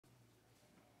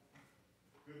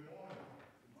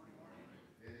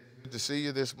good to see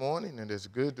you this morning, and it's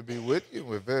good to be with you.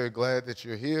 We're very glad that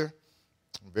you're here.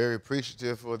 I'm very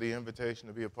appreciative for the invitation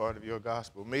to be a part of your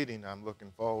gospel meeting. I'm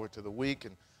looking forward to the week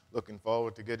and looking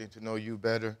forward to getting to know you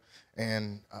better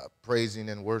and praising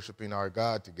and worshiping our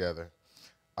God together.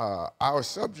 Our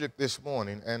subject this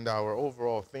morning and our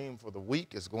overall theme for the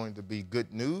week is going to be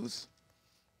good news.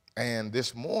 And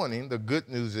this morning, the good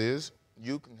news is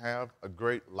you can have a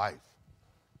great life.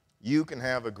 You can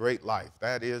have a great life.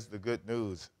 That is the good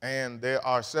news. And there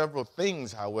are several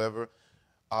things, however,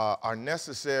 are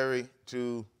necessary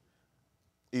to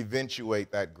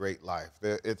eventuate that great life.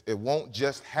 It won't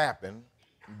just happen,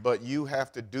 but you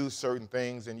have to do certain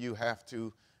things and you have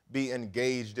to be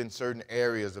engaged in certain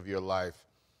areas of your life.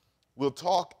 We'll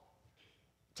talk,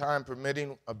 time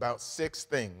permitting, about 6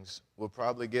 things. We'll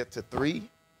probably get to 3.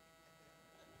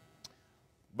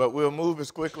 But we'll move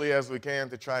as quickly as we can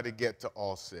to try to get to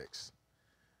all 6.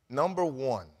 Number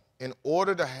 1, in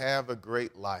order to have a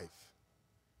great life,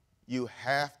 you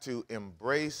have to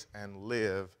embrace and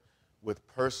live with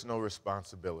personal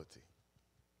responsibility.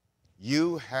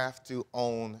 You have to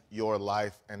own your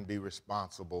life and be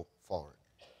responsible for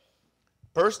it.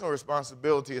 Personal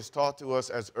responsibility is taught to us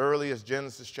as early as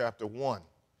Genesis chapter 1.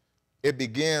 It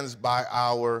begins by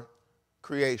our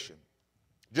creation.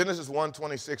 Genesis 1,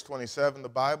 26, 27, the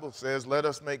Bible says, "Let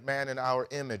us make man in our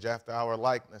image, after our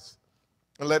likeness,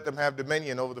 and let them have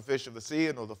dominion over the fish of the sea,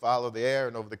 and over the fowl of the air,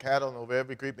 and over the cattle, and over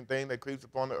every creeping thing that creeps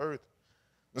upon the earth."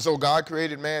 And so God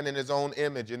created man in his own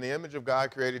image. In the image of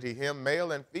God created he him,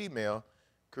 male and female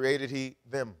created he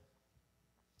them.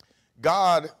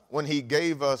 God, when he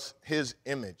gave us his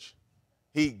image,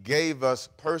 he gave us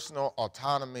personal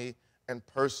autonomy and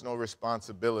personal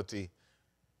responsibility.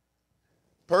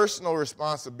 Personal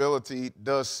responsibility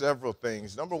does several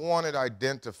things. Number 1, it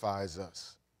identifies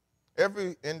us.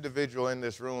 Every individual in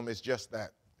this room is just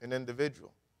that, an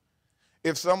individual.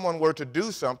 If someone were to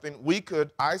do something, we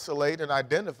could isolate and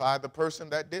identify the person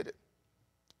that did it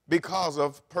because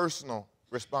of personal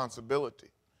responsibility.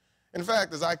 In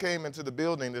fact, as I came into the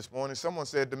building this morning, someone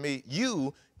said to me,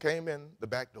 "You came in the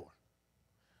back door."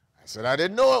 I said, "I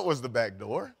didn't know it was the back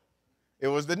door. It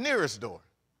was the nearest door."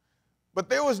 But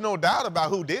there was no doubt about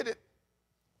who did it.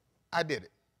 I did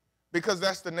it. Because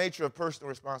that's the nature of personal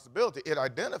responsibility. It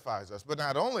identifies us. But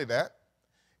not only that,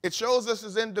 it shows us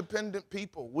as independent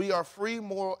people. We are free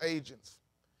moral agents.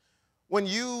 When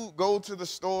you go to the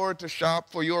store to shop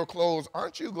for your clothes,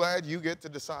 aren't you glad you get to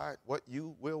decide what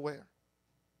you will wear?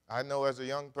 I know as a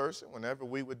young person, whenever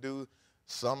we would do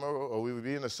summer, or we would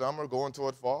be in the summer going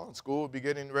toward fall, and school would be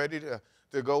getting ready to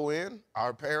go in,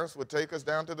 our parents would take us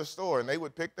down to the store and they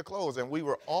would pick the clothes, and we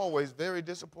were always very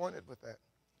disappointed with that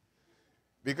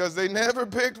because they never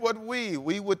picked what we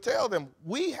would tell them,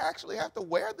 we actually have to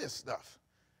wear this stuff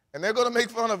and they're going to make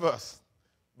fun of us.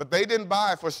 But they didn't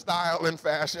buy for style and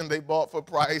fashion, they bought for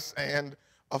price and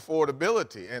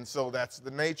affordability. And so that's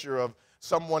the nature of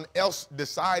someone else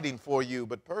deciding for you.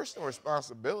 But personal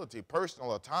responsibility,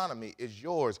 personal autonomy is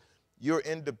yours. You're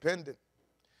independent.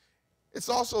 It's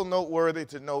also noteworthy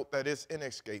to note that it's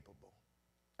inescapable.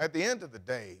 At the end of the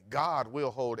day, God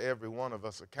will hold every one of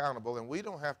us accountable, and we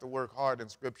don't have to work hard in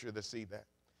Scripture to see that.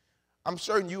 I'm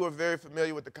certain you are very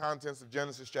familiar with the contents of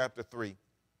Genesis chapter 3.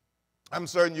 I'm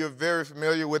certain you're very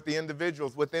familiar with the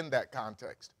individuals within that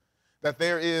context, that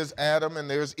there is Adam and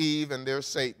there's Eve and there's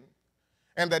Satan,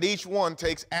 and that each one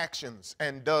takes actions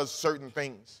and does certain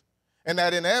things. And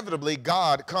that inevitably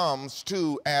God comes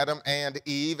to Adam and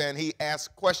Eve and he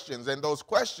asks questions, and those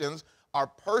questions are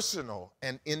personal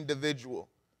and individual.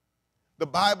 The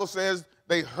Bible says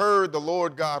they heard the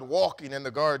Lord God walking in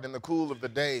the garden in the cool of the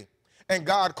day, and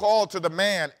God called to the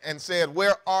man and said,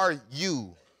 "Where are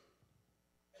you?"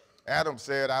 Adam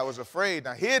said, "I was afraid, and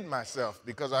I hid myself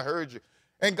because I heard you."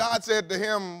 And God said to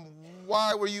him,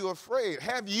 "Why were you afraid?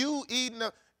 Have you eaten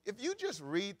of..." If you just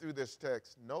read through this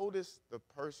text, notice the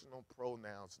personal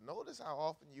pronouns. Notice how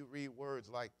often you read words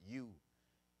like you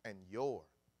and your.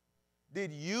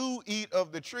 Did you eat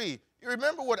of the tree? You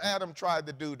remember what Adam tried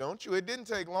to do, don't you? It didn't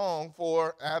take long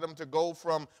for Adam to go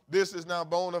from "this is now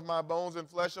bone of my bones and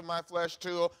flesh of my flesh"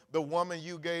 to "the woman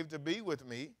you gave to be with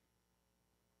me,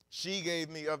 she gave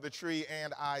me of the tree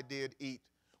and I did eat."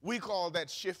 We call that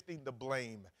shifting the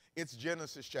blame. It's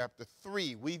Genesis chapter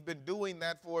 3. We've been doing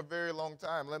that for a very long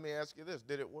time. Let me ask you this.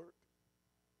 Did it work?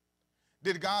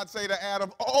 Did God say to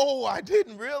Adam, "Oh, I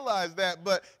didn't realize that,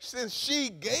 but since she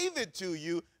gave it to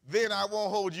you, then I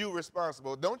won't hold you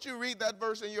responsible"? Don't you read that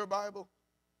verse in your Bible?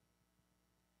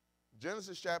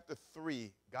 Genesis chapter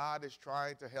 3, God is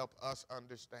trying to help us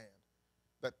understand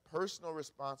that personal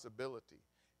responsibility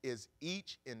is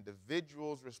each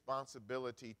individual's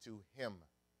responsibility to him.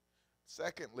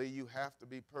 Secondly, you have to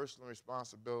be personally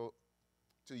responsible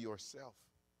to yourself.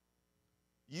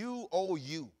 You owe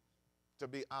you to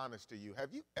be honest to you.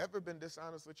 Have you ever been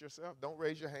dishonest with yourself? Don't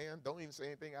raise your hand. Don't even say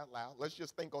anything out loud. Let's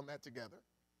just think on that together.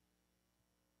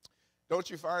 Don't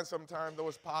you find sometimes, though,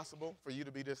 it's possible for you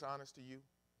to be dishonest to you?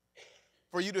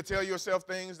 For you to tell yourself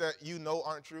things that you know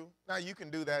aren't true? Now, you can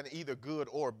do that in either good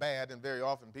or bad, and very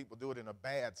often people do it in a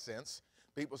bad sense.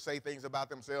 People say things about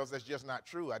themselves that's just not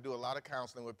true. I do a lot of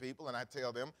counseling with people, and I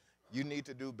tell them, you need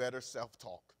to do better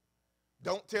self-talk.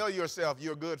 Don't tell yourself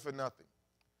you're good for nothing.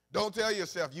 Don't tell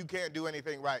yourself you can't do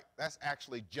anything right. That's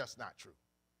actually just not true.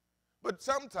 But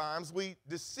sometimes we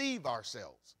deceive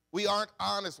ourselves. We aren't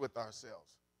honest with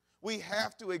ourselves. We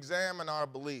have to examine our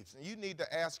beliefs. And you need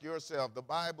to ask yourself, the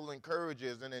Bible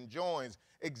encourages and enjoins,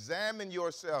 examine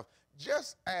yourself.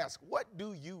 Just ask, what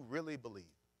do you really believe?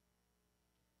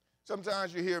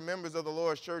 Sometimes you hear members of the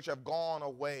Lord's church have gone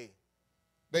away.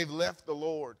 They've left the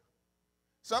Lord.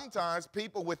 Sometimes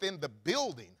people within the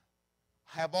building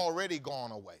have already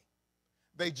gone away.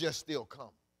 They just still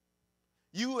come.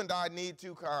 You and I need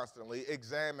to constantly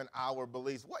examine our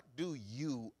beliefs. What do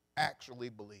you actually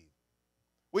believe?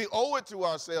 We owe it to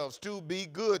ourselves to be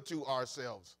good to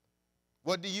ourselves.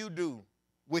 What do you do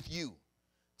with you?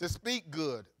 To speak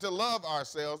good, to love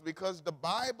ourselves, because the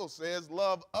Bible says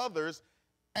love others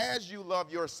as you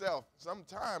love yourself.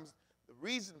 Sometimes the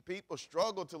reason people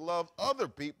struggle to love other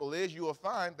people is you will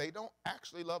find they don't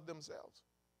actually love themselves.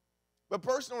 But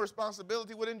personal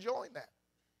responsibility would enjoin that.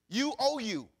 You owe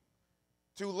you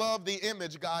to love the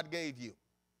image God gave you.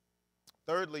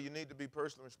 Thirdly, you need to be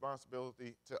personal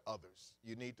responsibility to others.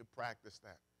 You need to practice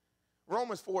that.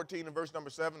 Romans 14 and verse number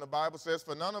 7, the Bible says,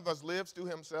 for none of us lives to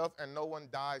himself and no one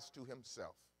dies to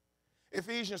himself.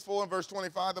 Ephesians 4 and verse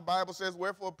 25, the Bible says,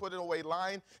 wherefore put away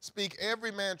lying, speak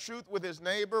every man truth with his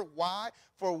neighbor. Why?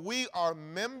 For we are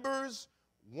members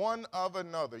one of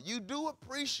another. You do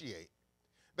appreciate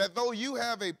that though you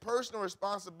have a personal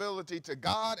responsibility to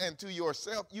God and to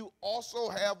yourself, you also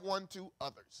have one to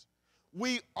others.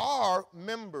 We are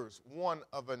members one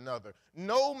of another.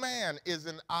 No man is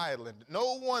an island.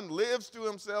 No one lives to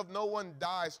himself. No one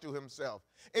dies to himself.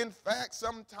 In fact,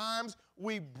 sometimes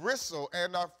we bristle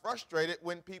and are frustrated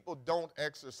when people don't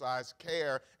exercise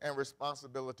care and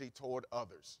responsibility toward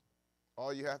others.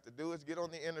 All you have to do is get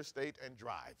on the interstate and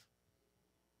drive.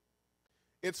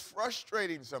 It's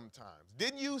frustrating sometimes.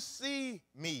 Didn't you see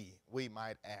me, we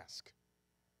might ask.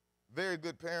 Very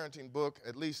good parenting book,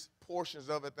 at least portions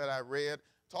of it that I read,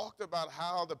 talked about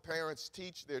how the parents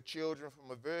teach their children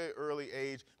from a very early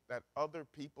age that other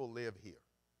people live here.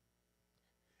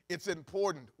 It's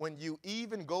important when you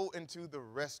even go into the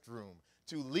restroom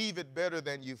to leave it better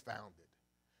than you found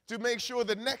it, to make sure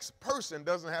the next person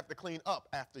doesn't have to clean up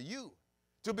after you,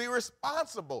 to be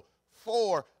responsible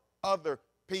for other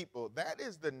people. That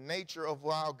is the nature of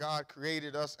how God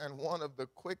created us, and one of the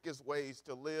quickest ways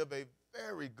to live a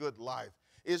very good life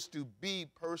is to be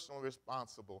personally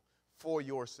responsible for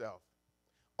yourself.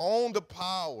 Own the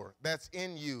power that's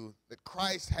in you that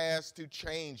Christ has to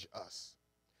change us.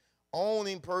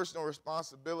 Owning personal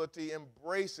responsibility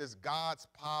embraces God's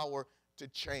power to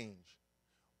change.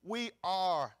 We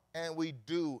are and we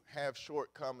do have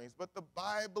shortcomings, but the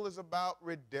Bible is about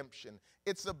redemption.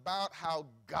 It's about how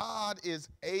God is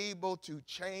able to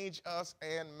change us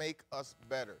and make us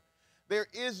better. There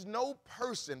is no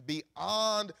person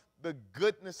beyond the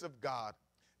goodness of God.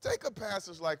 Take a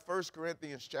passage like 1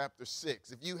 Corinthians chapter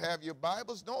 6. If you have your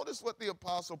Bibles, notice what the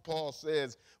Apostle Paul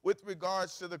says with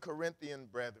regards to the Corinthian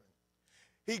brethren.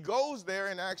 He goes there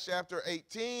in Acts chapter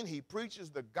 18. He preaches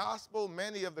the gospel.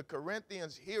 Many of the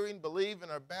Corinthians hearing, believe,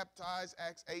 and are baptized,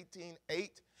 Acts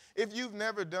 18:8. If you've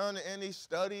never done any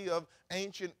study of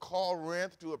ancient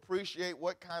Corinth to appreciate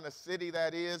what kind of city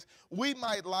that is, we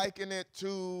might liken it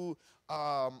to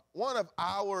one of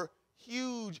our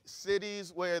huge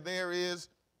cities where there is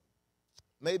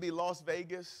maybe Las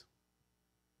Vegas,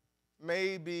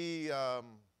 maybe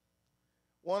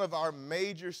one of our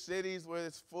major cities where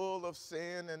it's full of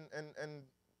sin and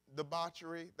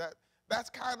debauchery. That's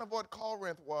kind of what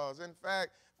Corinth was. In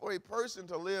fact, for a person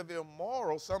to live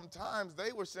immoral, sometimes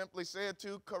they were simply said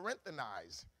to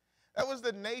Corinthanize. That was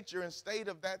the nature and state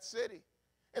of that city.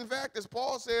 In fact, as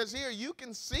Paul says here, you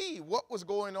can see what was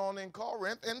going on in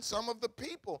Corinth, and some of the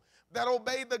people that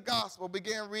obeyed the gospel.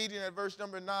 Began reading at verse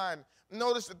number 9.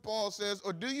 Notice that Paul says,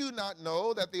 or do you not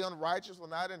know that the unrighteous will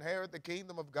not inherit the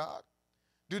kingdom of God?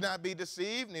 Do not be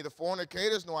deceived, neither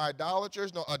fornicators, nor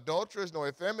idolaters, nor adulterers, nor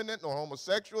effeminate, nor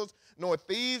homosexuals, nor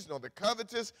thieves, nor the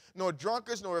covetous, nor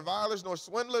drunkards, nor revilers, nor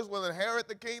swindlers will inherit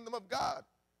the kingdom of God.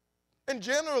 And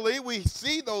generally, we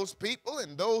see those people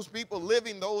and those people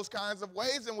living those kinds of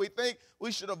ways, and we think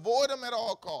we should avoid them at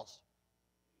all costs.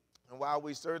 And while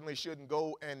we certainly shouldn't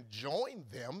go and join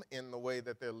them in the way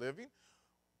that they're living,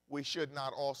 we should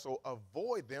not also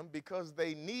avoid them because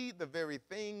they need the very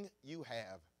thing you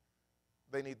have.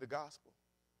 They need the gospel.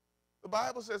 The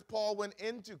Bible says Paul went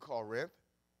into Corinth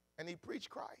and he preached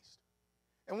Christ.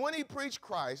 And when he preached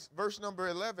Christ, verse number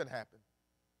 11 happened.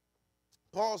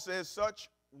 Paul says, such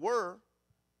were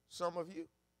some of you.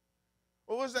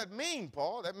 Well, what does that mean,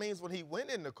 Paul? That means when he went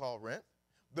into Corinth,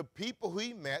 the people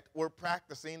he met were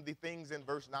practicing the things in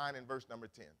verse 9 and verse number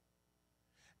 10.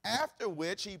 After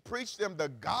which he preached them the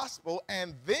gospel,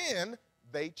 and then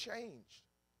they changed.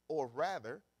 Or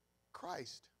rather,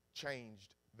 Christ changed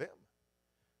them.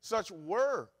 Such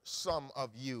were some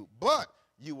of you, but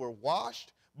you were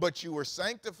washed, but you were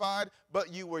sanctified,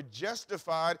 but you were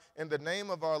justified in the name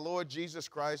of our Lord Jesus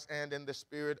Christ and in the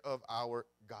Spirit of our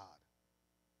God.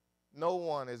 No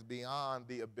one is beyond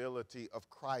the ability of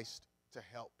Christ to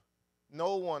help.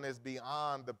 No one is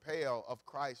beyond the pale of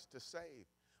Christ to save.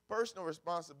 Personal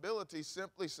responsibility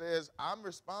simply says, I'm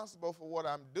responsible for what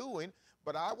I'm doing,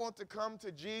 but I want to come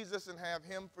to Jesus and have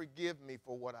him forgive me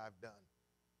for what I've done.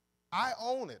 I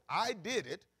own it. I did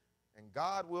it. And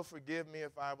God will forgive me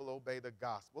if I will obey the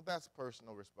gospel. That's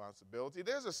personal responsibility.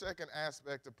 There's a second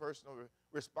aspect of personal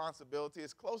responsibility.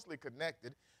 It's closely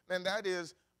connected, and that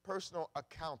is personal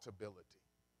accountability.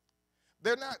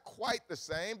 They're not quite the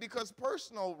same because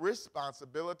personal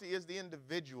responsibility is the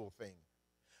individual thing.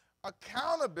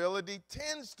 Accountability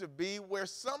tends to be where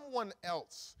someone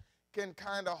else can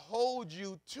kind of hold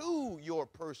you to your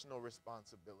personal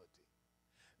responsibility.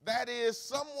 That is,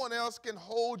 someone else can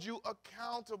hold you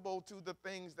accountable to the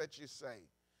things that you say.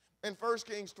 In 1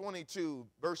 Kings 22,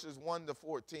 verses 1 to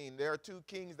 14, there are two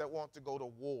kings that want to go to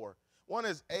war. One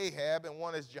is Ahab and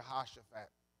one is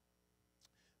Jehoshaphat.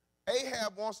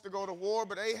 Ahab wants to go to war,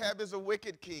 but Ahab is a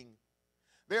wicked king.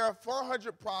 There are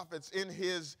 400 prophets in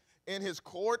his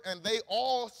court, and they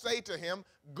all say to him,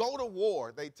 go to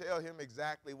war. They tell him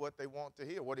exactly what they want to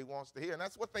hear, what he wants to hear, and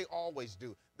that's what they always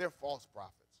do. They're false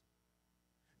prophets.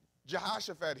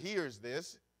 Jehoshaphat hears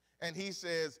this, and he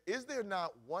says, is there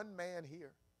not one man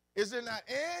here? Is there not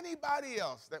anybody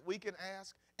else that we can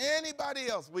ask? Anybody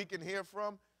else we can hear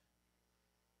from?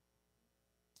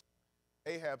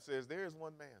 Ahab says, there is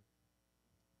one man,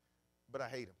 but I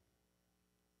hate him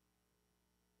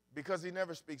because he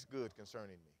never speaks good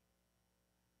concerning me.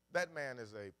 That man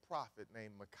is a prophet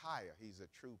named Micaiah. He's a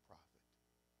true prophet.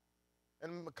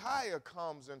 And Micaiah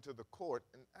comes into the court,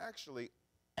 and actually,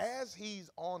 as he's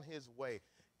on his way,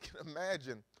 you can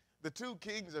imagine the two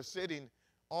kings are sitting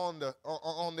on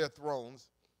their thrones.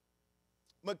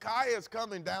 Micaiah is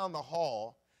coming down the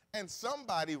hall, and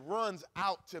somebody runs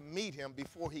out to meet him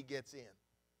before he gets in.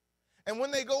 And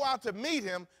when they go out to meet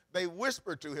him, they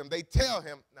whisper to him. They tell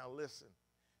him, now listen,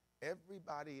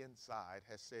 everybody inside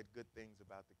has said good things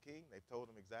about the king. They've told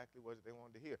him exactly what they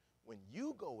wanted to hear. When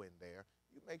you go in there,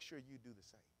 you make sure you do the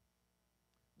same.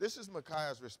 This is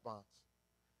Micaiah's response.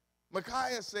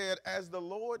 Micaiah said, as the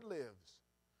Lord lives,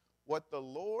 what the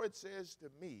Lord says to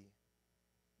me,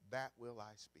 that will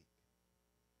I speak.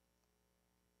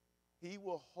 He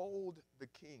will hold the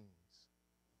kings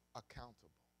accountable.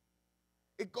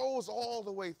 It goes all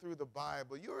the way through the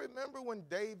Bible. You remember when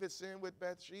David sinned with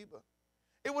Bathsheba?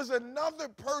 It was another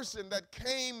person that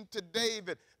came to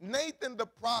David, Nathan the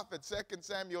prophet, 2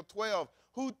 Samuel 12,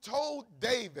 who told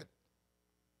David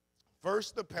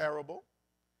first the parable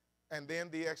and then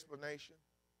the explanation.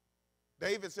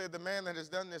 David said, the man that has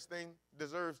done this thing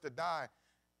deserves to die.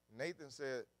 Nathan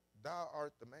said, thou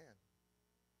art the man.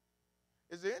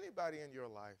 Is there anybody in your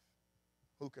life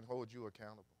who can hold you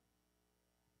accountable?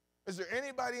 Is there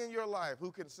anybody in your life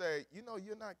who can say, you know,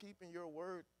 you're not keeping your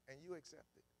word and you accept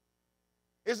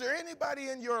it? Is there anybody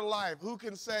in your life who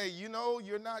can say, you know,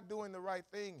 you're not doing the right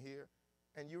thing here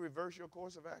and you reverse your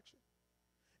course of action?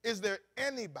 Is there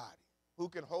anybody who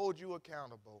can hold you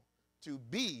accountable to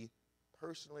be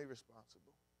personally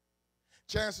responsible?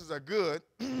 Chances are good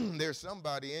there's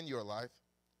somebody in your life,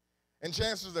 and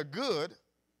chances are good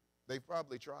they've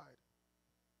probably tried.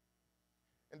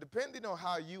 And depending on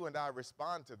how you and I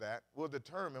respond to that will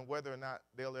determine whether or not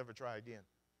they'll ever try again.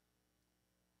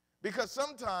 Because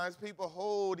sometimes people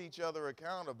hold each other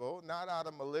accountable, not out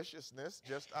of maliciousness,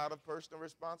 just out of personal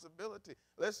responsibility.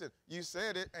 Listen, you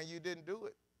said it and you didn't do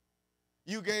it.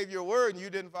 You gave your word and you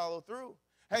didn't follow through.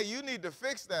 Hey, you need to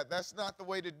fix that. That's not the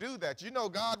way to do that. You know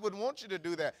God wouldn't want you to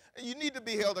do that. And you need to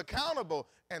be held accountable.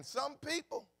 And some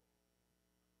people,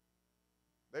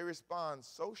 they respond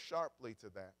so sharply to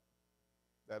that,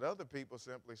 that other people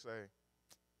simply say,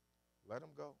 Let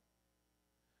them go.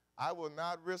 I will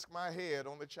not risk my head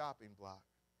on the chopping block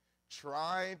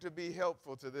trying to be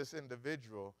helpful to this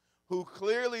individual who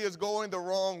clearly is going the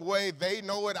wrong way. They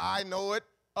know it, I know it,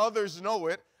 others know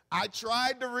it. I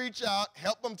tried to reach out,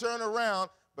 help them turn around,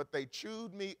 but they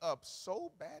chewed me up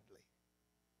so badly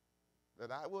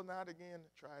that I will not again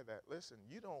try that. Listen,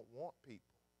 you don't want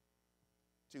people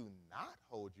to not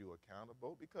hold you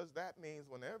accountable, because that means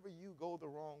whenever you go the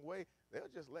wrong way, they'll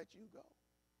just let you go.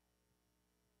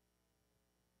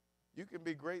 You can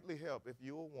be greatly helped if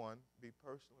you will, one, be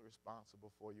personally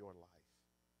responsible for your life.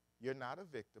 You're not a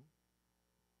victim.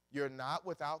 You're not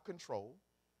without control.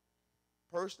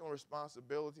 Personal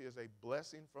responsibility is a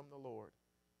blessing from the Lord,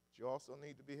 but you also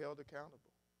need to be held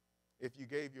accountable. If you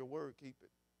gave your word, keep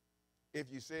it. If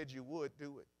you said you would,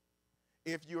 do it.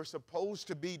 If you're supposed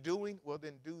to be doing, well,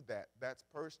 then do that. That's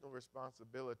personal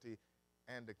responsibility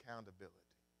and accountability.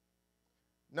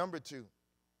 Number two,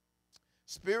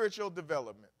 spiritual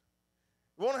development.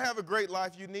 You want to have a great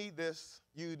life, you need this.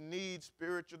 You need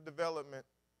spiritual development.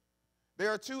 There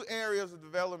are two areas of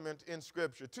development in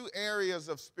Scripture, two areas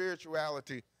of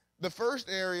spirituality. The first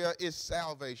area is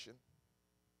salvation.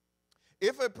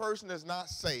 If a person is not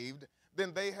saved,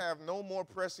 then they have no more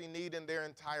pressing need in their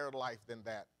entire life than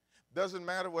that. Doesn't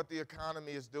matter what the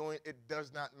economy is doing. It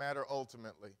does not matter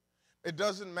ultimately. It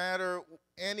doesn't matter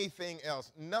anything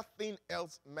else. Nothing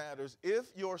else matters. If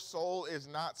your soul is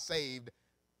not saved,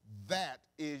 that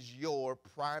is your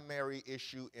primary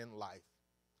issue in life.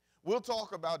 We'll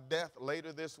talk about death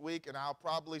later this week, and I'll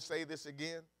probably say this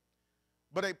again.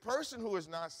 But a person who is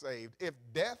not saved, if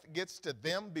death gets to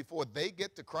them before they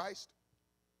get to Christ,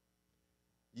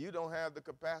 you don't have the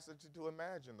capacity to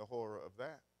imagine the horror of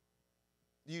that.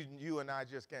 You and I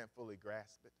just can't fully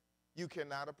grasp it. You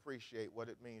cannot appreciate what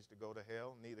it means to go to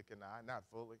hell, neither can I, not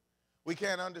fully. We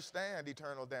can't understand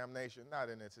eternal damnation, not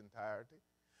in its entirety.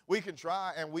 We can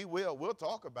try, and we will. We'll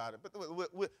talk about it, but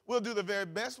we'll do the very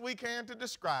best we can to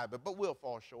describe it, but we'll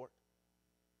fall short.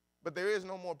 But there is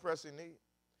no more pressing need.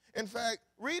 In fact,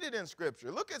 read it in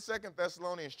Scripture. Look at 2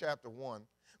 Thessalonians chapter 1.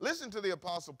 Listen to the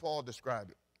Apostle Paul describe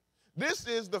it. This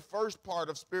is the first part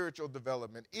of spiritual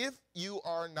development. If you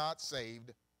are not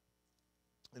saved,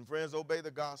 and friends, obey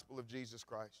the gospel of Jesus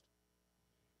Christ.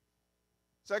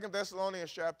 2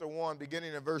 Thessalonians chapter 1,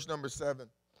 beginning in verse number 7.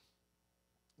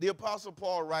 The Apostle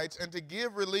Paul writes, "And to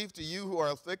give relief to you who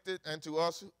are afflicted, and to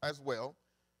us as well,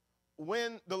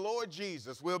 when the Lord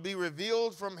Jesus will be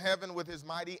revealed from heaven with his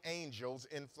mighty angels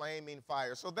in flaming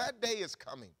fire." So that day is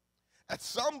coming. At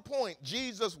some point,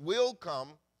 Jesus will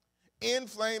come in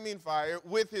flaming fire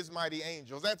with his mighty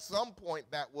angels. At some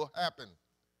point, that will happen.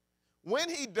 When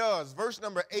he does, verse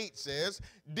number 8 says,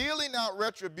 "Dealing out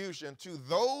retribution to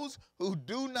those who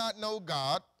do not know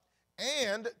God,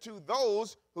 and to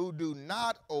those who do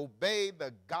not obey the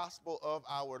gospel of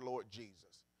our Lord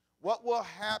Jesus." What will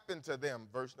happen to them?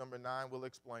 Verse number 9 will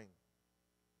explain.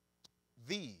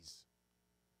 These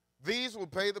will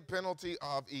pay the penalty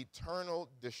of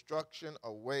eternal destruction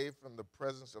away from the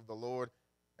presence of the Lord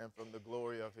and from the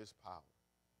glory of his power.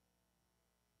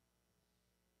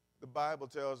 The Bible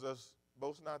tells us,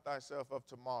 "Boast not thyself of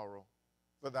tomorrow,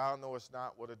 for thou knowest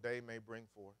not what a day may bring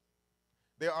forth."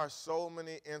 There are so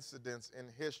many incidents in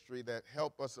history that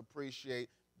help us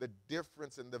appreciate the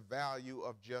difference in the value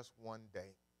of just one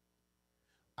day.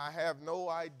 I have no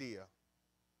idea.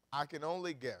 I can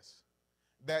only guess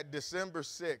that December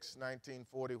 6,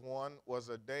 1941 was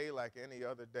a day like any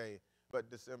other day, but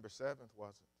December 7th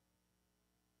wasn't.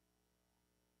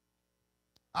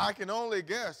 I can only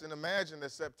guess and imagine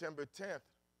that September 10th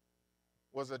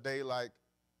was a day like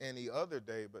any other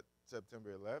day, but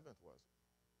September 11th wasn't.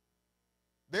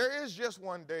 There is just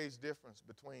one day's difference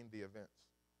between the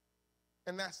events.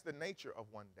 And that's the nature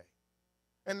of one day.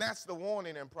 And that's the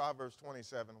warning in Proverbs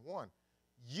 27:1.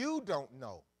 You don't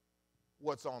know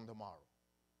what's on tomorrow.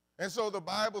 And so the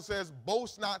Bible says,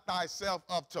 "Boast not thyself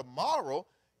of tomorrow."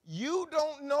 You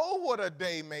don't know what a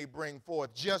day may bring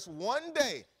forth. Just one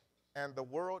day, and the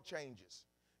world changes.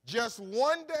 Just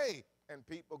one day, and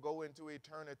people go into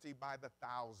eternity by the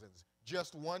thousands.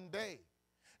 Just one day.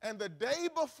 And the day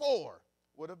before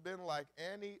would have been like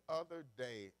any other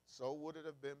day. So would it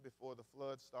have been before the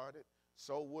flood started.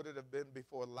 So would it have been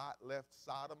before Lot left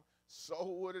Sodom. So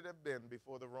would it have been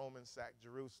before the Romans sacked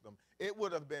Jerusalem. It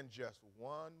would have been just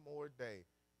one more day,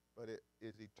 but it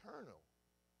is eternal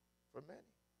for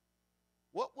many.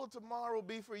 What will tomorrow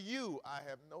be for you? I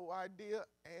have no idea,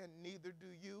 and neither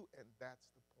do you, and that's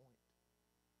the point.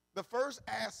 The first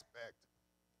aspect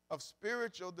of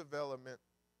spiritual development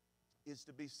is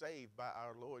to be saved by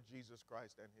our Lord Jesus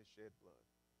Christ and his shed blood.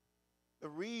 The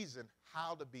reason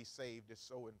how to be saved is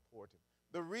so important.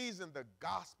 The reason the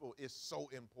gospel is so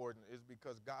important is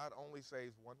because God only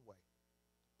saves one way.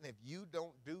 And if you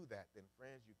don't do that, then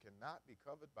friends, you cannot be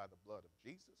covered by the blood of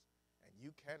Jesus, and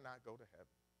you cannot go to heaven.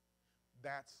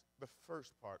 That's the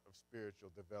first part of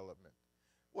spiritual development.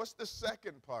 What's the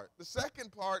second part? The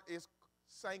second part is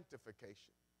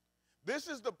sanctification. This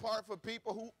is the part for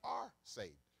people who are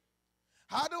saved.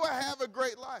 How do I have a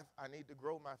great life? I need to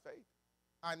grow my faith.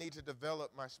 I need to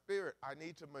develop my spirit. I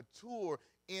need to mature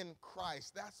in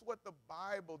Christ. That's what the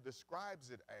Bible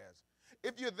describes it as.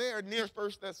 If you're there near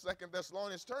 1st and 2nd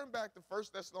Thessalonians, turn back to 1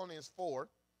 Thessalonians 4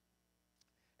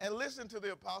 and listen to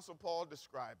the Apostle Paul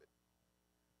describe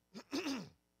it.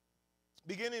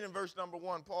 Beginning in verse number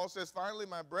 1, Paul says, "Finally,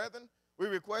 my brethren, we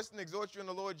request and exhort you in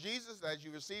the Lord Jesus, as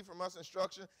you receive from us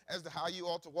instruction as to how you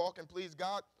ought to walk and please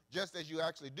God, just as you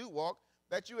actually do walk,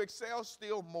 that you excel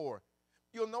still more."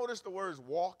 You'll notice the words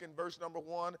walk in verse number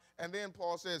 1, and then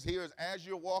Paul says here is as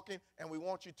you're walking, and we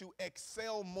want you to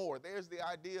excel more. There's the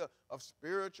idea of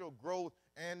spiritual growth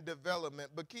and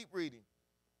development. But keep reading.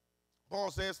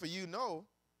 Paul says, "For you know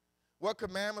what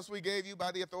commandments we gave you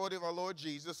by the authority of our Lord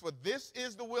Jesus, for this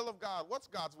is the will of God." What's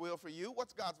God's will for you?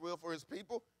 What's God's will for his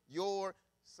people? Your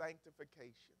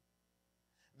sanctification.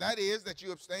 That is, that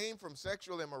you abstain from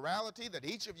sexual immorality, that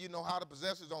each of you know how to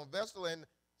possess his own vessel in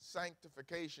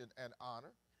sanctification and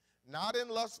honor, not in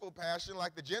lustful passion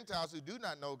like the Gentiles who do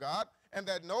not know God, and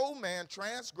that no man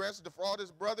transgress, defraud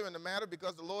his brother in the matter,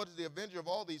 because the Lord is the avenger of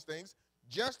all these things,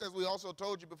 just as we also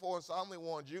told you before and solemnly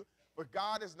warned you. For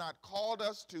God has not called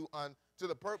us to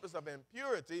the purpose of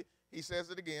impurity, he says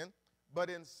it again,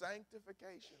 but in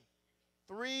sanctification.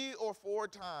 3 or 4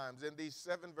 times in these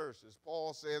 7 verses,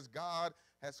 Paul says God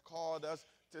has called us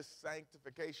to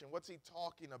sanctification. What's he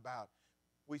talking about?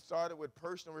 We started with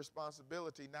personal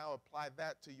responsibility. Now apply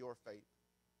that to your faith.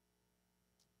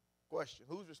 Question: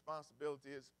 whose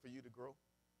responsibility is for you to grow?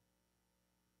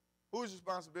 Whose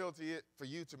responsibility is for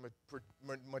you to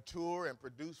mature and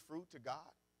produce fruit to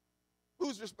God?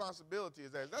 Whose responsibility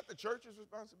is that? Is that the church's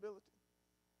responsibility?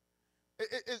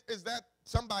 Is that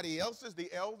somebody else's,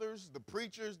 the elders, the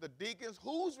preachers, the deacons?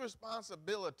 Whose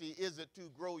responsibility is it to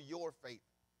grow your faith?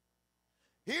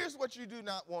 Here's what you do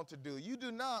not want to do. You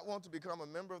do not want to become a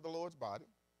member of the Lord's body.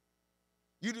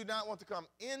 You do not want to come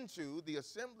into the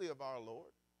assembly of our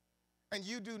Lord. And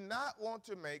you do not want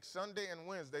to make Sunday and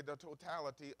Wednesday the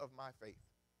totality of my faith.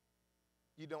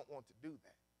 You don't want to do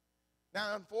that.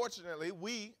 Now, unfortunately,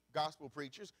 we, gospel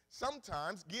preachers,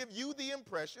 sometimes give you the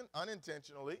impression,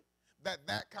 unintentionally, that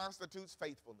that constitutes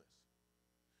faithfulness.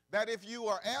 That if you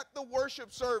are at the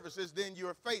worship services, then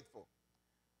you're faithful.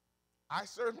 I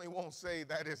certainly won't say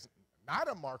that is not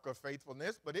a mark of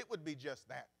faithfulness, but it would be just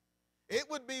that. It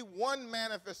would be one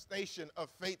manifestation of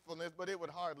faithfulness, but it would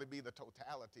hardly be the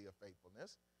totality of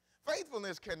faithfulness.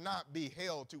 Faithfulness cannot be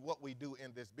held to what we do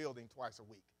in this building twice a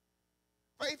week.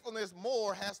 Faithfulness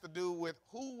more has to do with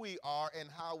who we are and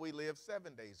how we live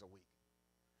 7 days a week.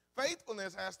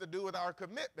 Faithfulness has to do with our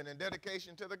commitment and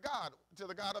dedication to the God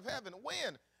of heaven.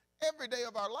 When? Every day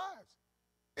of our lives.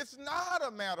 It's not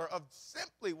a matter of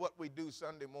simply what we do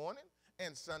Sunday morning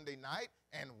and Sunday night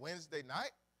and Wednesday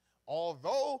night.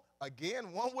 Although,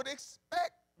 again, one would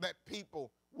expect that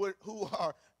people who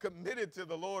are committed to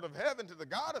the Lord of heaven, to the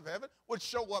God of heaven, would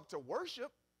show up to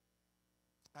worship.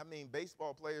 I mean,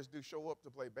 baseball players do show up to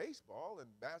play baseball, and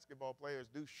basketball players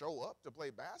do show up to play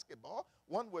basketball.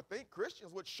 One would think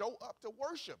Christians would show up to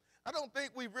worship. I don't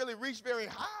think we've really reached very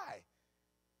high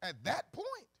at that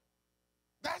point.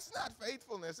 That's not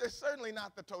faithfulness. It's certainly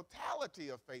not the totality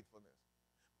of faithfulness.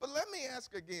 But let me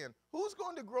ask again, who's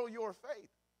going to grow your faith?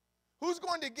 Who's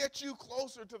going to get you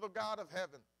closer to the God of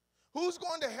heaven? Who's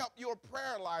going to help your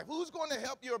prayer life? Who's going to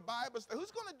help your Bible study?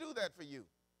 Who's going to do that for you?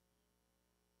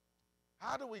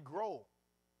 How do we grow?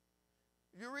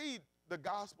 If you read the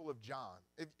Gospel of John,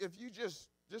 if you just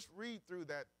read through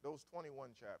those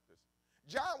 21 chapters,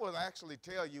 John will actually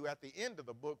tell you at the end of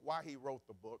the book why he wrote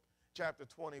the book, chapter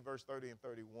 20, verse 30 and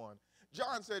 31.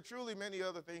 John said, "Truly many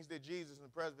other things did Jesus in the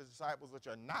presence of his disciples which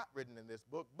are not written in this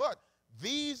book, but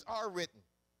these are written."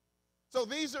 So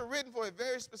these are written for a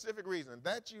very specific reason,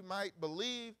 that you might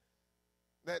believe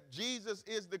that Jesus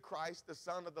is the Christ, the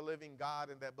Son of the living God,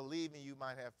 and that believing you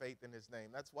might have faith in his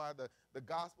name. That's why the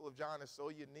Gospel of John is so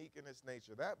unique in its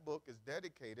nature. That book is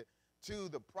dedicated to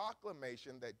the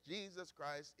proclamation that Jesus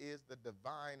Christ is the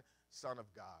divine Son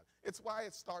of God. It's why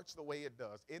it starts the way it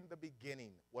does. In the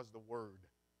beginning was the Word.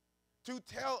 To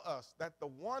tell us that the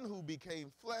one who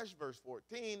became flesh, verse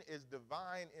 14, is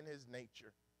divine in his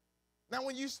nature. Now,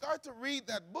 when you start to read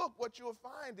that book, what you'll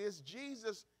find is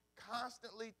Jesus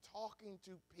constantly talking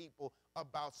to people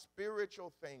about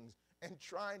spiritual things and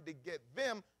trying to get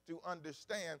them to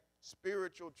understand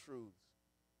spiritual truths.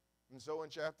 And so in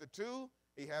chapter 2,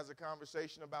 he has a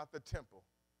conversation about the temple.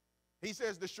 He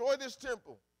says, destroy this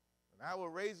temple, and I will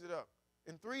raise it up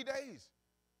in 3 days.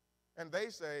 And they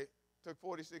say, it took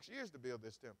 46 years to build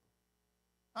this temple.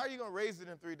 How are you going to raise it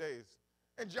in 3 days?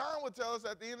 And John would tell us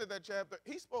at the end of that chapter,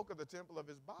 he spoke of the temple of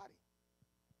his body.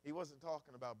 He wasn't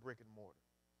talking about brick and mortar.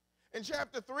 In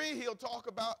chapter 3, he'll talk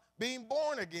about being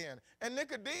born again. And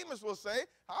Nicodemus will say,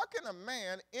 how can a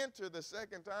man enter the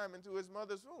second time into his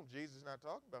mother's womb? Jesus is not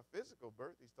talking about physical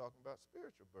birth. He's talking about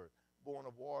spiritual birth, born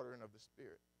of water and of the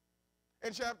Spirit.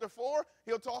 In chapter 4,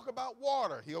 he'll talk about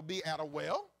water. He'll be at a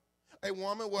well. A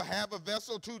woman will have a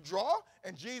vessel to draw,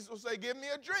 and Jesus will say, give me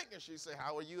a drink. And she'll say,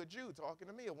 how are you a Jew talking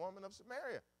to me, a woman of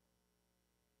Samaria?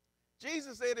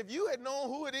 Jesus said, if you had known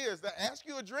who it is that asked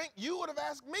you a drink, you would have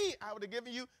asked me. I would have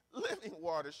given you living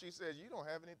water. She says, you don't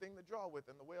have anything to draw with,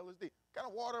 and the well is deep. What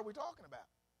kind of water are we talking about?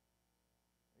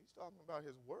 He's talking about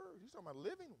his word. He's talking about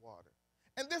living water.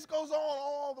 And this goes on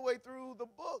all the way through the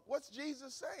book. What's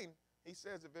Jesus saying? He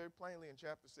says it very plainly in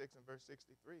chapter 6 and verse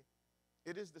 63.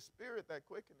 It is the Spirit that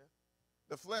quickeneth.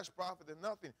 The flesh profiteth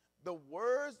nothing. The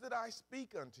words that I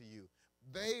speak unto you,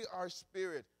 they are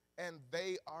spirit and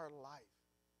they are life.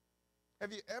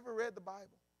 Have you ever read the Bible?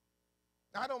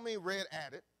 I don't mean read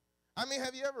at it. I mean,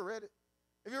 have you ever read it?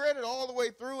 Have you read it all the way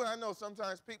through? And I know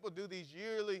sometimes people do these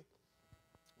yearly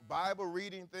Bible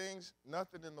reading things.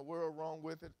 Nothing in the world wrong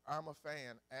with it. I'm a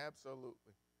fan,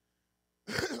 absolutely.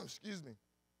 Excuse me.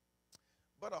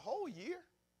 But a whole year?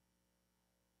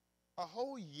 A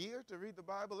whole year to read the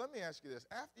Bible? Let me ask you this.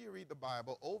 After you read the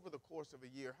Bible over the course of a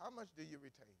year, how much do you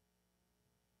retain?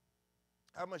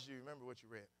 How much do you remember what you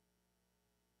read?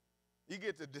 You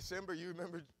get to December, you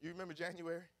remember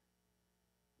January?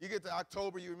 You get to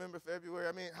October, you remember February?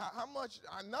 I mean, how much?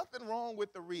 Nothing wrong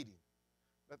with the reading.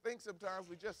 I think sometimes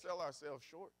we just sell ourselves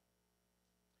short.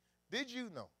 Did you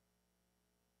know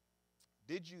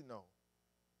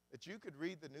that you could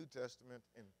read the New Testament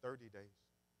in 30 days?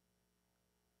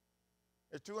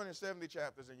 There's 270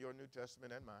 chapters in your New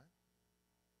Testament and mine.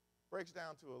 Breaks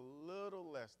down to a little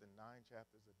less than 9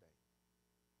 chapters a day.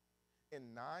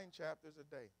 In 9 chapters a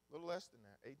day, a little less than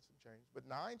that, 8 and some change, but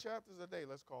 9 chapters a day,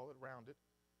 let's call it rounded.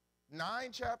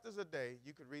 9 chapters a day,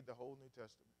 you could read the whole New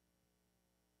Testament.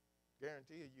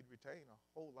 Guarantee you, you'd retain a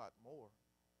whole lot more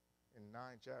in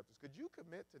 9 chapters. Could you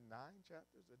commit to 9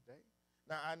 chapters a day?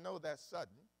 Now, I know that's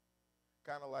sudden,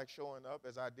 kind of like showing up,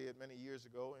 as I did many years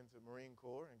ago, into Marine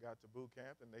Corps and got to boot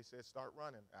camp, and they said, start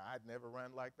running. I'd never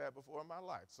run like that before in my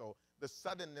life. So the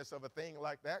suddenness of a thing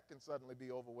like that can suddenly be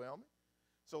overwhelming.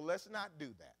 So let's not do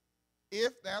that.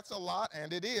 If that's a lot,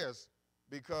 and it is,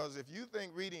 because if you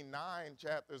think reading 9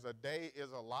 chapters a day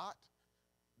is a lot,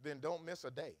 then don't miss a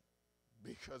day,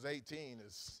 because 18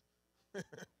 is,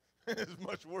 is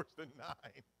much worse than 9.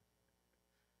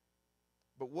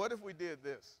 But what if we did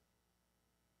this?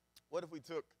 What if we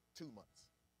took 2 months?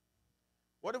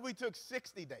 What if we took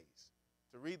 60 days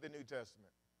to read the New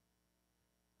Testament?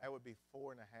 That would be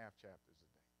 4.5 chapters a day.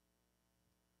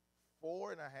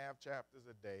 4.5 chapters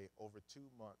a day over 2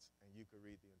 months, and you could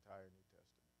read the entire New Testament.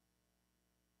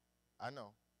 I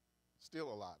know,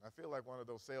 still a lot. I feel like one of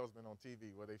those salesmen on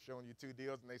TV where they've shown you 2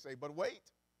 deals and they say, but wait,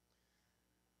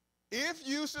 if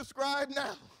you subscribe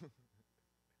now.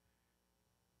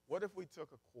 What if we took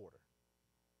a quarter?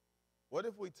 What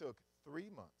if we took 3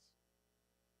 months?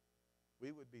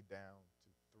 We would be down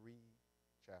to 3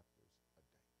 chapters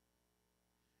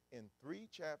a day. In 3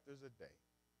 chapters a day,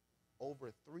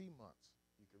 over 3 months,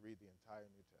 you could read the entire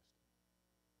New Testament.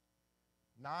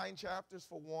 9 chapters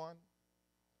for 1,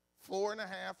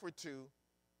 4.5 for 2,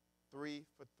 3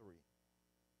 for 3.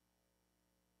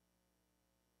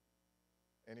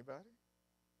 Anybody?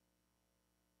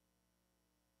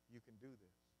 You can do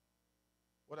this.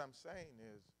 What I'm saying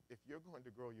is, if you're going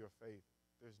to grow your faith,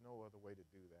 there's no other way to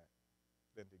do that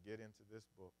than to get into this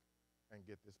book and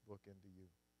get this book into you.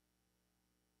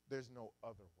 There's no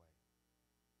other way.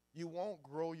 You won't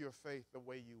grow your faith the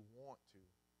way you want to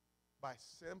by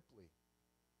simply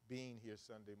being here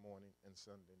Sunday morning and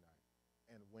Sunday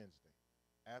night and Wednesday.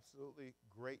 Absolutely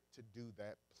great to do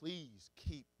that. Please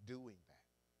keep doing that.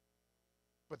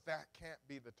 But that can't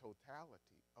be the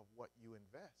totality of what you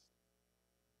invest.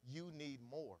 You need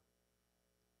more,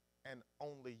 and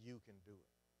only you can do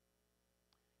it.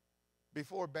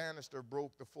 Before Bannister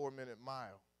broke the 4-minute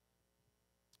mile,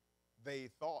 they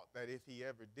thought that if he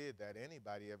ever did that,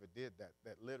 anybody ever did that,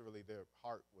 that literally their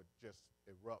heart would just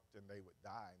erupt and they would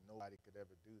die. Nobody could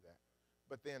ever do that.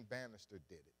 But then Bannister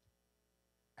did it.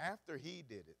 After he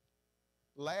did it,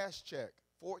 last check,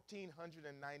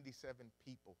 1,497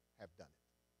 people have done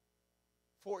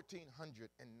it.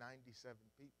 1,497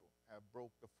 people have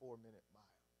broke the 4-minute mile.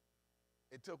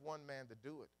 It took one man to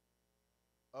do it.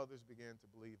 Others began to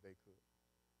believe they could.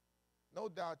 No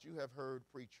doubt you have heard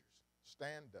preachers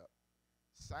stand up,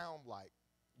 sound like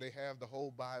they have the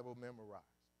whole Bible memorized.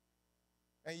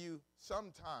 And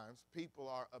sometimes people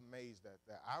are amazed at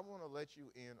that. I want to let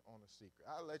you in on a secret.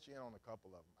 I'll let you in on a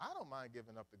couple of them. I don't mind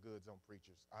giving up the goods on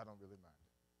preachers. I don't really mind it.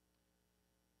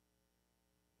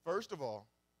 First of all,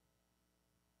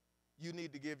 you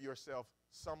need to give yourself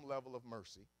some level of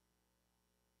mercy,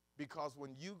 because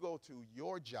when you go to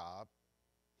your job,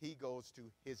 he goes to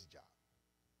his job.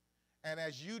 And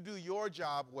as you do your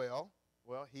job well,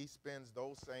 he spends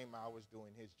those same hours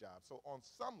doing his job. So on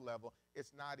some level,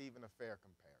 it's not even a fair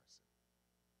comparison.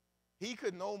 He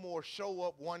could no more show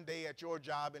up one day at your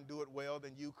job and do it well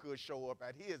than you could show up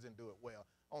at his and do it well.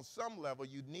 On some level,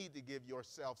 you need to give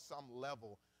yourself some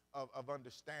level of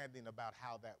understanding about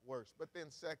how that works. But then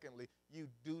secondly, you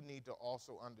do need to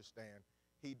also understand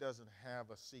he doesn't have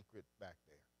a secret back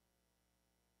there.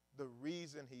 The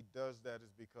reason he does that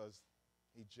is because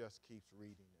he just keeps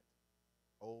reading it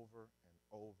over and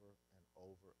over and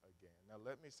over again. Now,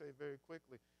 let me say very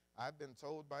quickly, I've been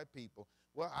told by people,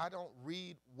 well, I don't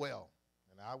read well,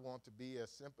 and I want to be as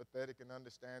sympathetic and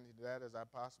understanding to that as I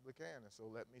possibly can. And so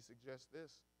let me suggest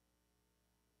this.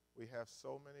 We have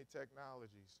so many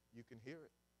technologies, you can hear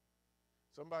it.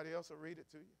 Somebody else will read it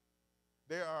to you.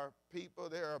 There are people,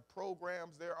 there are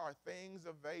programs, there are things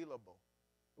available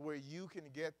where you can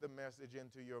get the message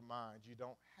into your mind. You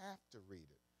don't have to read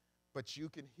it, but you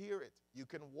can hear it. You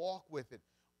can walk with it.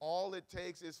 All it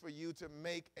takes is for you to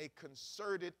make a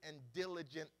concerted and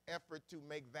diligent effort to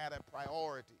make that a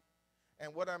priority.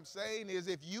 And what I'm saying is,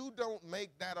 if you don't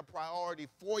make that a priority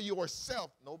for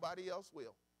yourself, nobody else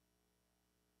will.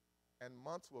 And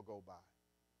months will go by,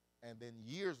 and then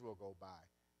years will go by,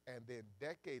 and then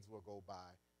decades will go by,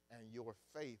 and your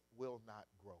faith will not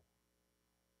grow.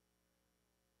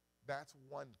 That's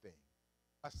one thing.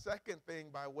 A second thing,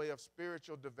 by way of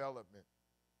spiritual development,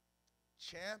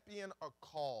 champion a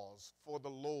cause for the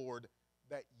Lord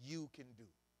that you can do.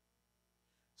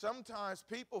 Sometimes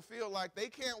people feel like they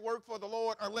can't work for the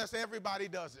Lord unless everybody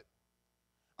does it,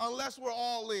 unless we're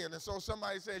all in. And so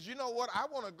somebody says, you know what, I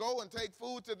want to go and take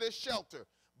food to this shelter,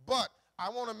 but I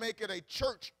want to make it a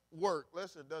church work.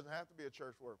 Listen, it doesn't have to be a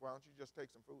church work. Why don't you just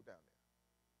take some food down there?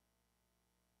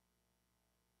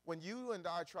 When you and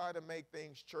I try to make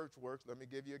things church work, let me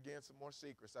give you again some more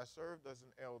secrets. I served as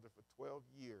an elder for 12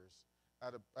 years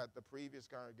at the previous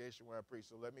congregation where I preached.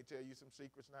 So let me tell you some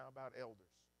secrets now about elders.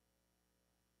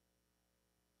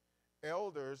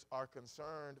 Elders are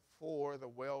concerned for the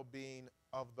well-being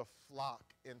of the flock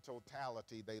in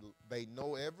totality. They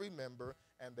know every member,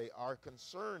 and they are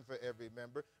concerned for every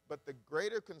member, but the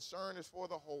greater concern is for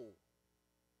the whole.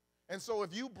 And so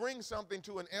if you bring something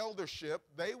to an eldership,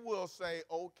 they will say,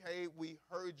 okay, we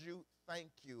heard you,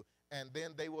 thank you. And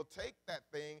then they will take that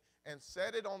thing and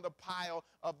set it on the pile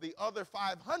of the other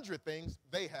 500 things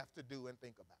they have to do and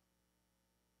think about.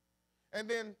 And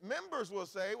then members will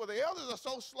say, well, the elders are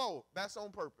so slow. That's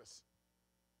on purpose.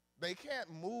 They can't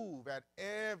move at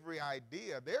every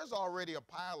idea. There's already a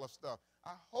pile of stuff.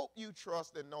 I hope you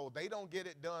trust and know they don't get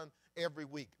it done every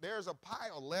week. There's a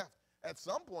pile left. At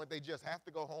some point, they just have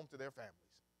to go home to their families.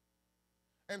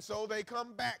 And so they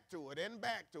come back to it and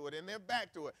back to it and they're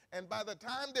back to it. And by the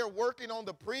time they're working on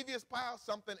the previous pile,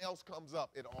 something else comes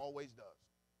up. It always does.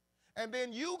 And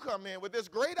then you come in with this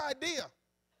great idea.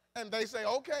 And they say,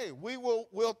 okay,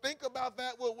 we'll think about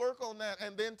that, we'll work on that.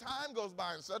 And then time goes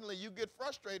by and suddenly you get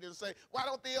frustrated and say, why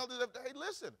don't the elders have to, hey,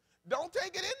 listen, don't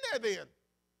take it in there then.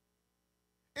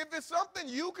 If it's something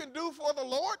you can do for the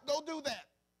Lord, go do that.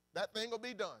 That thing will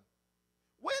be done.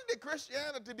 When did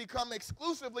Christianity become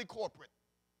exclusively corporate?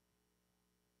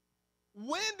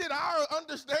 When did our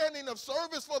understanding of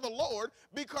service for the Lord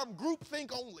become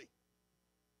groupthink only?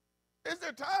 Is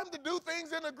there time to do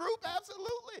things in a group?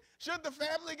 Absolutely. Should the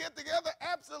family get together?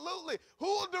 Absolutely. Who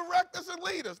will direct us and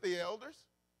lead us? The elders.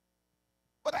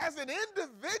 But as an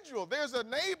individual, there's a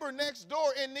neighbor next door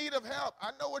in need of help.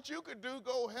 I know what you could do,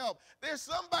 go help. There's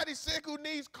somebody sick who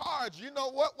needs cards. You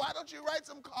know what? Why don't you write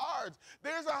some cards?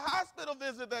 There's a hospital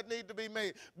visit that needs to be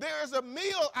made. There's a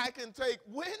meal I can take.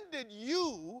 When did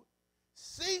you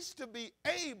cease to be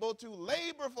able to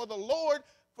labor for the Lord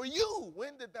for you?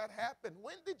 When did that happen?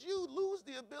 When did you lose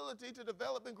the ability to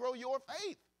develop and grow your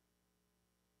faith?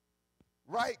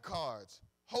 Write cards.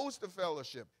 Host a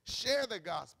fellowship, share the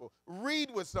gospel,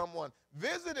 read with someone,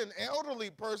 visit an elderly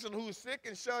person who's sick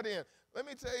and shut in. Let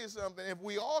me tell you something. If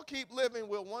we all keep living,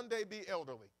 we'll one day be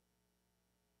elderly.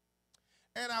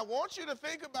 And I want you to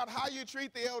think about how you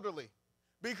treat the elderly,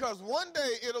 because one day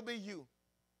it'll be you.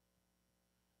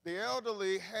 The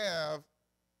elderly have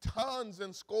tons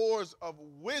and scores of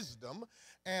wisdom,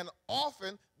 and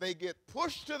often they get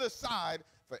pushed to the side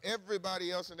for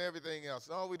everybody else and everything else.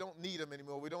 Oh, we don't need them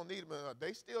anymore. We don't need them anymore.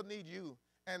 They still need you,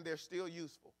 and they're still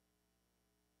useful.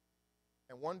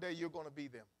 And one day you're going to be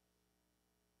them.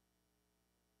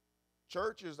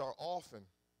 Churches are often,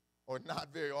 or not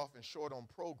very often, short on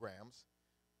programs.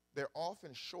 They're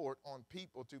often short on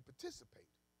people to participate.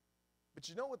 But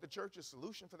you know what the church's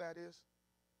solution for that is?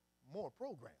 More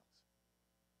programs.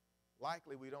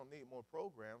 Likely we don't need more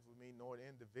programs. We need more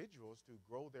individuals to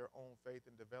grow their own faith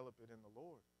and develop it in the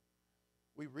Lord.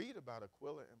 We read about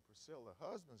Aquila and Priscilla,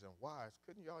 husbands and wives.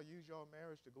 Couldn't y'all use y'all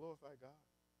marriage to glorify God?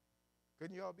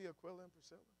 Couldn't y'all be Aquila and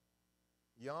Priscilla?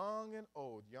 Young and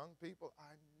old, young people,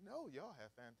 I know y'all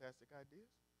have fantastic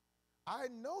ideas. I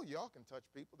know y'all can touch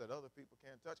people that other people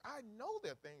can't touch. I know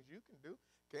there are things you can do.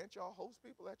 Can't y'all host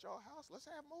people at y'all house? Let's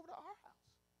have them over to our house.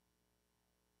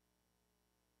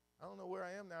 I don't know where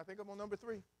I am now. I think I'm on number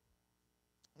 3.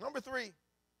 Number 3,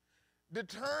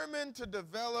 determined to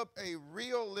develop a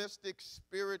realistic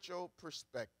spiritual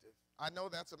perspective. I know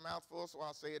that's a mouthful, so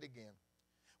I'll say it again.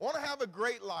 Want to have a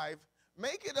great life?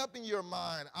 Make it up in your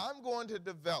mind. I'm going to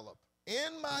develop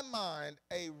in my mind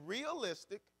a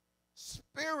realistic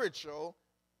spiritual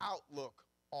outlook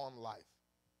on life.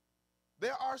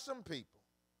 There are some people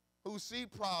who see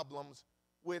problems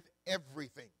with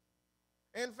everything.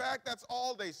 In fact, that's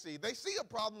all they see. They see a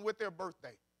problem with their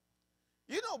birthday.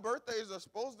 You know, birthdays are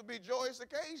supposed to be joyous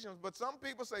occasions, but some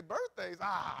people say birthdays,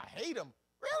 I hate them.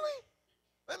 Really?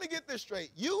 Let me get this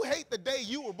straight. You hate the day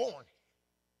you were born.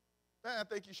 I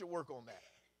think you should work on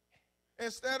that.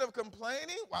 Instead of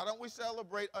complaining, why don't we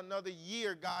celebrate another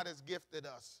year God has gifted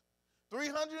us?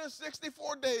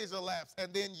 364 days elapsed,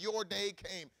 and then your day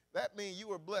came. That means you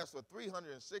were blessed with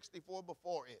 364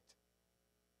 before it.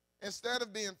 Instead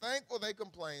of being thankful, they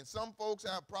complain. Some folks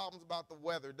have problems about the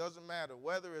weather. It doesn't matter.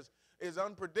 Weather is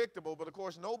unpredictable, but of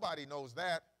course nobody knows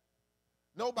that.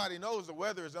 Nobody knows the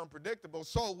weather is unpredictable,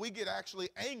 so we get actually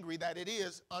angry that it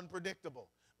is unpredictable.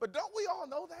 But don't we all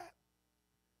know that?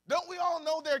 Don't we all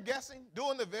know they're guessing,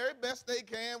 doing the very best they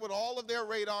can with all of their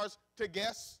radars to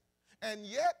guess? And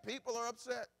yet people are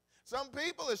upset. Some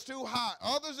people it's too hot,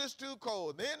 others it's too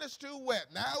cold, then it's too wet,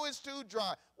 now it's too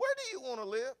dry. Where do you want to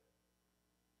live?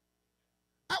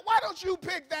 Why don't you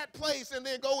pick that place and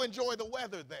then go enjoy the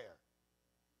weather there?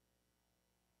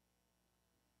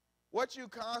 What you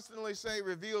constantly say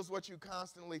reveals what you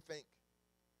constantly think.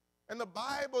 And the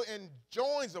Bible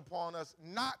enjoins upon us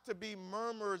not to be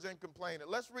murmurers and complainers.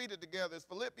 Let's read it together. It's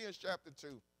Philippians chapter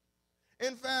 2.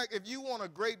 In fact, if you want a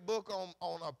great book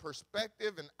on a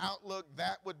perspective and outlook,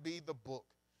 that would be the book.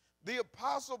 The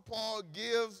Apostle Paul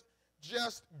gives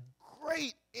just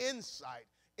great insight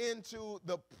into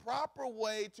the proper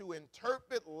way to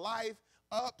interpret life,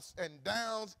 ups and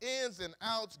downs, ins and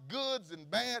outs, goods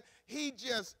and bad. He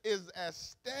just is as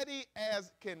steady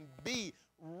as can be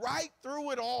right through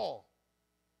it all.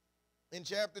 In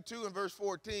chapter 2 and verse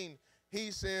 14, he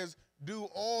says, do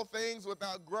all things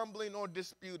without grumbling or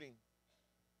disputing.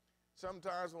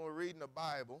 Sometimes when we're reading the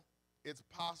Bible, it's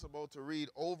possible to read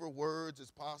over words.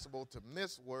 It's possible to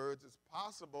miss words. It's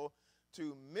possible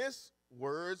to miss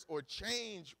words or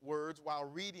change words while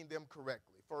reading them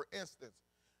correctly. For instance,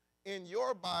 in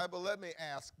your Bible, let me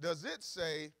ask, does it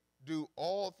say do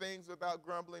all things without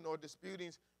grumbling or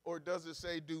disputing, or does it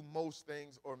say do most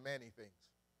things or many things?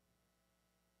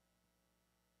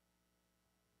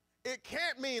 It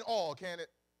can't mean all, can it?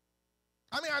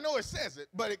 I mean, I know it says it,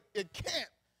 but it can't.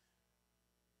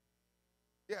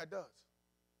 Yeah, it does.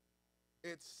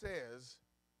 It says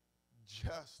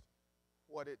just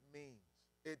what it means.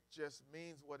 It just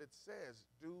means what it says.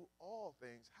 Do all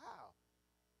things. How?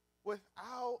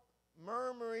 Without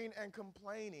murmuring and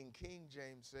complaining, King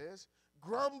James says,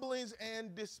 grumblings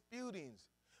and disputings.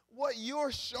 What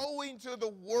you're showing to the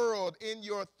world in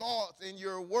your thoughts, in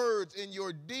your words, in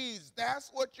your deeds, that's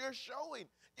what you're showing.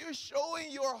 You're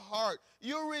showing your heart.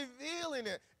 You're revealing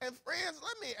it. And friends,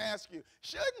 let me ask you,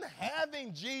 shouldn't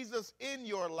having Jesus in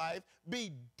your life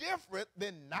be different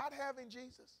than not having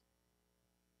Jesus?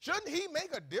 Shouldn't he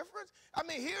make a difference? I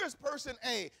mean, here's person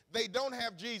A. They don't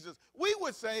have Jesus. We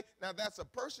would say, now that's a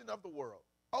person of the world.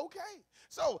 Okay.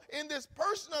 So in this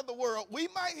person of the world, we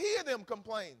might hear them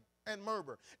complain and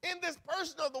murmur. In this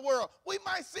person of the world, we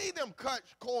might see them cut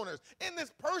corners. In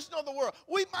this person of the world,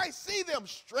 we might see them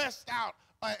stressed out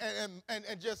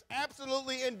and just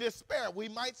absolutely in despair. We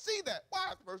might see that. Why?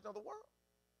 It's the person of the world.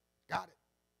 Got it.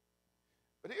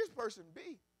 But here's person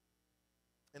B,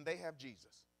 and they have Jesus.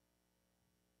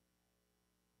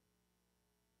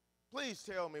 Please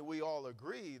tell me we all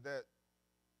agree that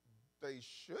they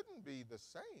shouldn't be the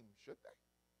same, should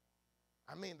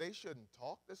they? I mean, they shouldn't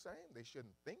talk the same. They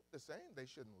shouldn't think the same. They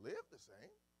shouldn't live the same.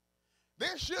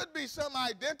 There should be some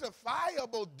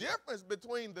identifiable difference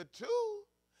between the two.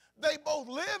 They both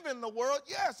live in the world,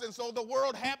 yes, and so the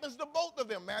world happens to both of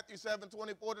them. Matthew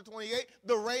 7:24-28,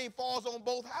 the rain falls on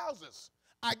both houses.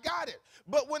 I got it.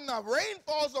 But when the rain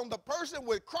falls on the person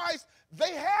with Christ,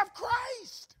 they have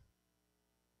Christ.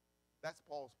 That's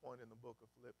Paul's point in the book of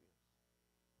Philippians.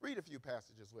 Read a few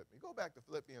passages with me. Go back to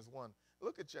Philippians 1.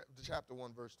 Look at chapter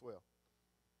 1, verse 12.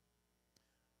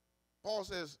 Paul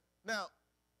says, now,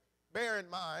 bear in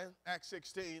mind, Acts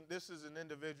 16, this is an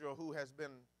individual who has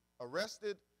been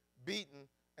arrested, beaten,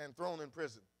 and thrown in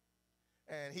prison.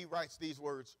 And he writes these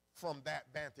words from that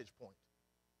vantage point.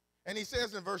 And he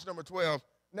says in verse number 12,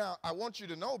 now, I want you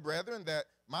to know, brethren, that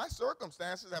my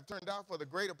circumstances have turned out for the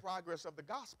greater progress of the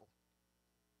gospel,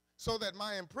 so that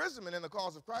my imprisonment in the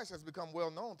cause of Christ has become well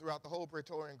known throughout the whole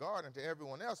Praetorian Guard and to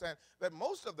everyone else, and that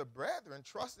most of the brethren,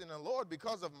 trusting in the Lord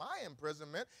because of my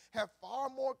imprisonment, have far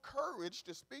more courage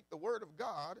to speak the word of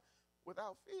God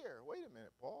without fear. Wait a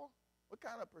minute, Paul. What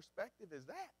kind of perspective is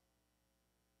that?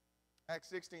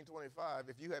 Acts 16:25,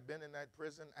 if you had been in that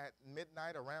prison at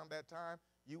midnight around that time,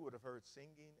 you would have heard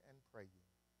singing and praying,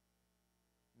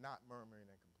 not murmuring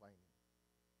and complaining.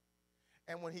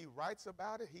 And when he writes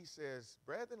about it, he says,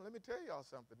 brethren, let me tell y'all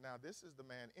something. Now, this is the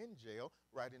man in jail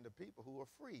writing to people who are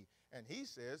free. And he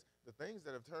says, the things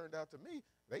that have turned out to me,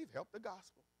 they've helped the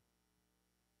gospel.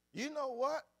 You know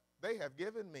what? They have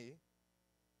given me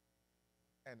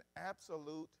an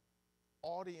absolute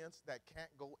audience that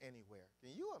can't go anywhere.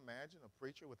 Can you imagine a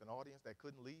preacher with an audience that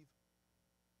couldn't leave?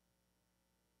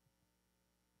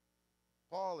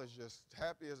 Paul is just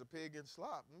happy as a pig in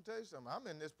slop. Let me tell you something. I'm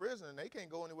in this prison and they can't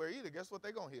go anywhere either. Guess what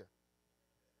they're going to hear?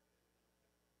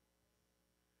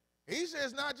 He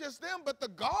says not just them, but the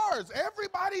guards.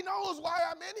 Everybody knows why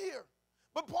I'm in here.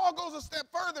 But Paul goes a step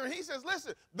further and he says,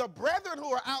 listen, the brethren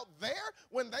who are out there,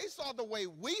 when they saw the way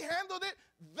we handled it,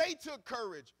 they took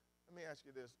courage. Let me ask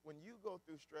you this. When you go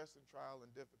through stress and trial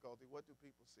and difficulty, what do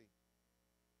people see?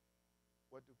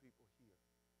 What do people hear?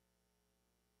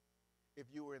 If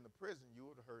you were in the prison, you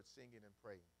would have heard singing and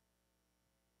praying.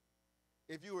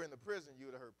 If you were in the prison, you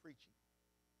would have heard preaching.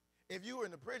 If you were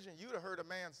in the prison, you would have heard a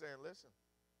man saying, listen,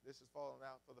 this is falling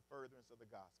out for the furtherance of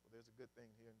the gospel. There's a good thing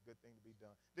here and a good thing to be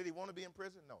done. Did he want to be in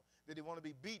prison? No. Did he want to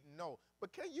be beaten? No.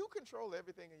 But can you control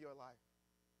everything in your life?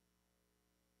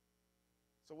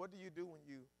 So what do you do when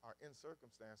you are in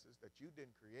circumstances that you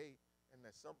didn't create and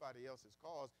that somebody else has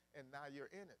caused and now you're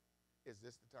in it? Is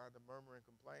this the time to murmur and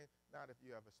complain? Not if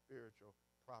you have a spiritual,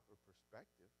 proper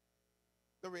perspective.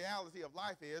 The reality of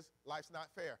life is life's not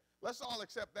fair. Let's all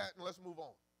accept that and let's move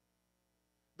on.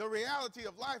 The reality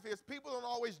of life is people don't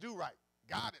always do right.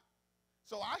 Got it.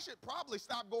 So I should probably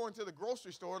stop going to the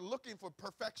grocery store looking for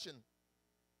perfection.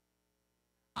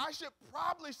 I should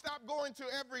probably stop going to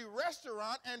every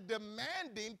restaurant and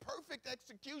demanding perfect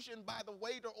execution by the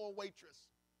waiter or waitress.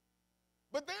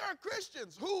 But there are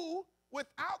Christians who,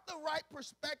 without the right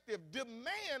perspective,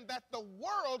 demand that the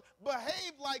world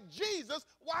behave like Jesus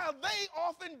while they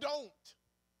often don't.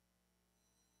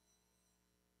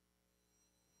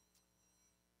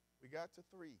 We got to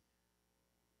 3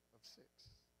 of 6.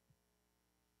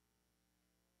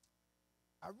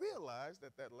 I realized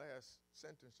that that last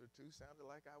sentence or two sounded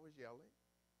like I was yelling.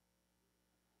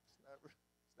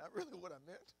 It's not really what I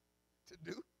meant to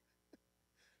do.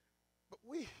 But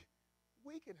we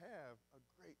can have a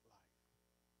great life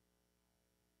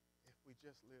if we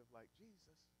just live like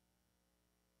Jesus.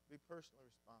 Be personally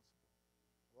responsible.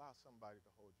 Allow somebody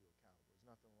to hold you accountable.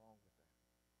 There's nothing wrong with that.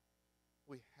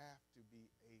 We have to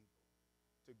be able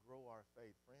to grow our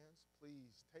faith. Friends,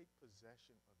 please take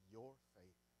possession of your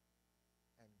faith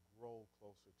and grow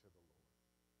closer to the Lord.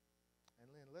 And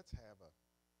then let's have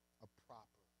a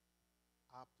proper,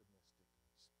 optimistic,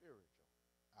 spiritual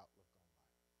outlook on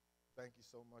life. Thank you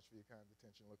so much for your kind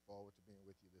attention. Look forward to being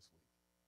with you this week.